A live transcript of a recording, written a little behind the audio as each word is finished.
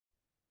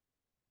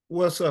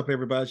What's up,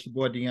 everybody? It's your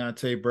boy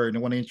Deonte Burden. I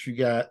want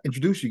to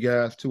introduce you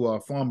guys to our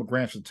farmer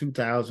grants for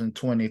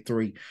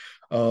 2023.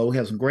 We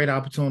have some great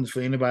opportunities for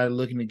anybody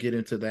looking to get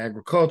into the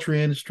agriculture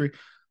industry.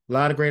 A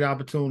lot of great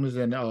opportunities,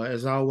 and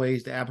as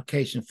always, the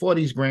application for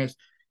these grants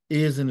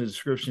is in the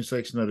description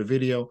section of the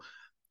video.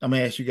 I'm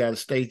gonna ask you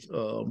guys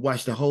to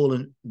watch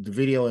the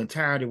video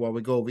entirety while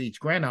we go over each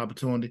grant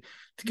opportunity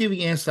to give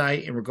you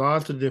insight in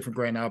regards to the different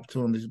grant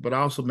opportunities, but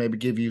also maybe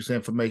give you some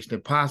information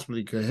that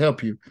possibly could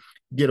help you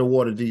get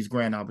awarded these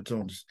grant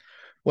opportunities.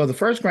 Well, the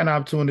first grant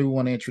opportunity we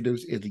want to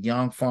introduce is the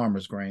Young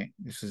Farmers Grant.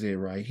 This is it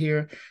right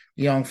here.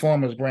 The Young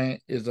Farmers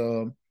Grant is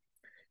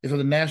for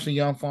the National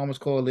Young Farmers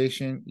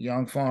Coalition.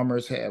 Young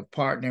farmers have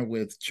partnered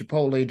with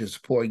Chipotle to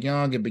support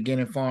young and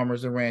beginning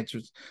farmers and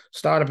ranchers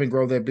start up and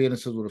grow their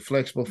businesses with a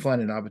flexible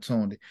funding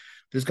opportunity.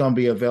 This is going to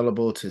be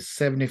available to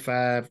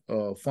 75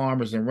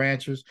 farmers and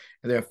ranchers,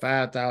 and there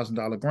are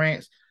 $5,000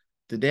 grants.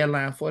 The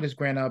deadline for this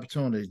grant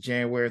opportunity is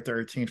January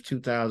 13th,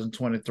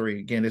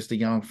 2023. Again, it's the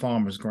Young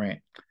Farmers Grant.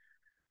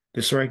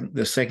 The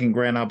second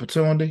grant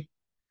opportunity,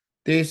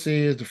 this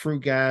is the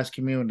Fruit Guys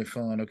Community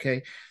Fund,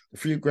 okay? The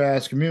Fruit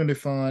Guys Community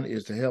Fund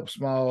is to help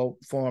small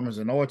farmers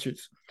and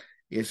orchards.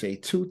 It's a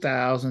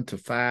 $2,000 to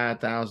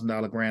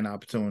 $5,000 grant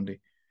opportunity.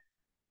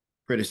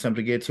 Pretty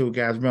simple to get to,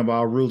 guys. Remember,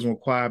 all rules and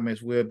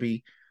requirements will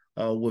be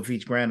with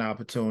each grant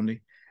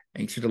opportunity.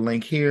 And you see the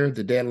link here.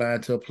 The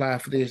deadline to apply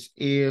for this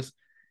is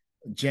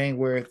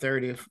January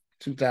 30th,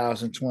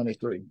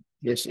 2023.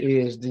 This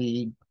is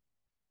the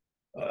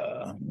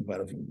I'm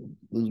about to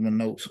lose my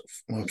notes.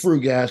 Fruit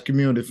Guys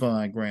Community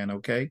Fund grant,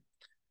 okay?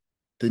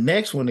 The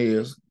next one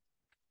is,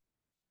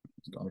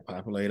 it's going to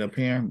populate up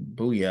here.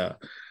 Booyah.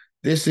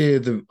 This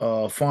is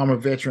the Farmer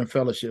Veteran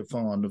Fellowship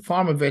Fund. The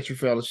Farmer Veteran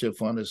Fellowship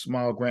Fund is a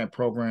small grant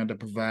program that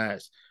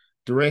provides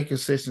direct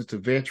assistance to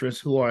veterans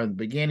who are in the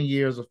beginning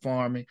years of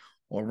farming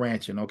or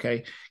ranching,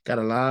 okay? Got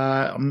a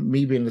lot,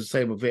 me being a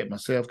disabled vet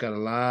myself, got a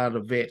lot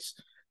of vets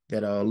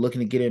that are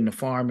looking to get into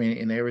farming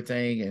and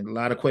everything, and a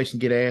lot of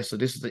questions get asked. So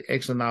this is an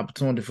excellent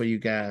opportunity for you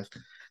guys.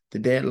 The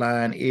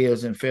deadline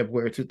is in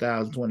February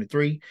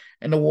 2023,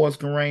 and the awards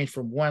can range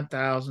from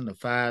 $1,000 to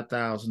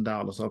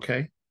 $5,000,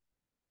 okay?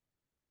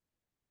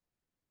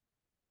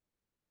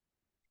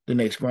 The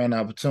next grant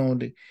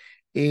opportunity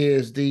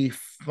is the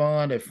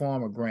Fund a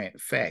Farmer Grant.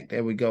 Fact,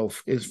 there we go.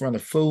 It's from the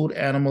Food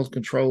Animals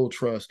Control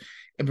Trust.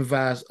 It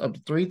provides up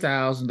to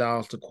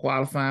 $3,000 to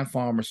qualifying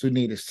farmers who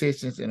need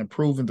assistance in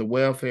improving the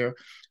welfare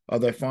of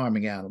their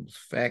farming animals.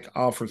 FACT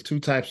offers two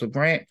types of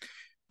grant: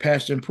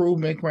 pasture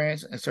improvement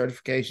grants and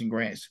certification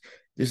grants.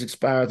 This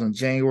expires on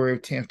January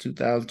 10th,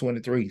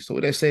 2023. So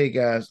with that said,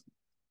 guys,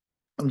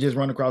 I'm just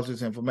running across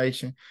this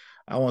information.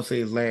 I won't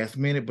say it's last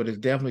minute, but it's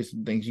definitely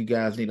some things you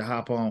guys need to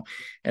hop on.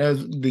 And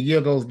as the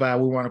year goes by,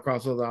 we run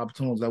across other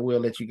opportunities. I will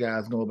let you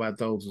guys know about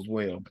those as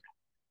well.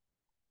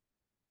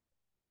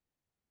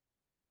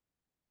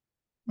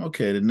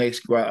 Okay, the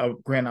next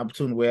grant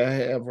opportunity I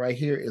have right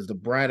here is the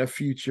Brighter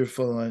Future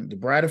Fund. The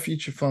Brighter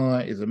Future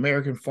Fund is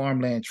American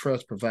Farmland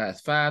Trust,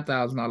 provides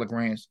 $5,000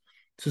 grants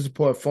to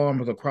support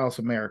farmers across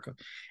America.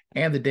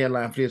 And the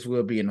deadline for this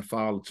will be in the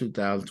fall of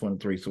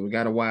 2023. So we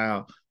got a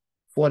while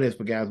for this,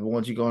 but guys, we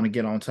want you going to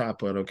get on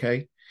top of it,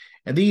 okay?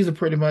 And these are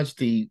pretty much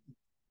the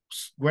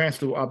grants,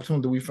 the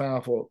opportunity we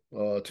found for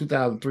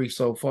 2003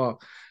 so far,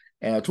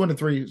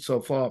 23 so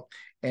far.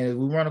 And if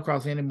we run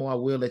across any more, I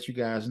will let you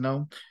guys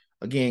know.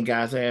 Again,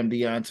 guys, I am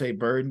Deonte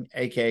Burden,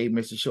 aka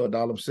Mr. Short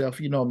Dollar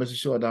himself. You know, Mr.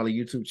 Short Dollar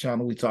YouTube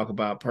channel. We talk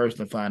about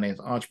personal finance,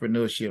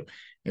 entrepreneurship,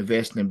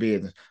 investing in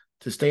business.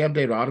 To stay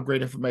updated with all the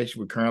great information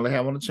we currently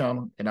have on the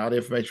channel and all the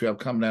information we have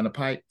coming down the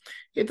pipe,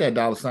 hit that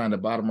dollar sign in the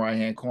bottom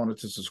right-hand corner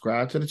to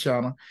subscribe to the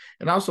channel.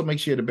 And also make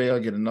sure the bell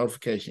get a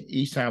notification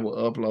each time we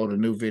upload a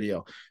new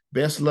video.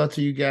 Best of luck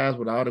to you guys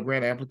with all the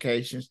grant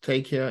applications.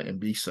 Take care and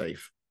be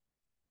safe.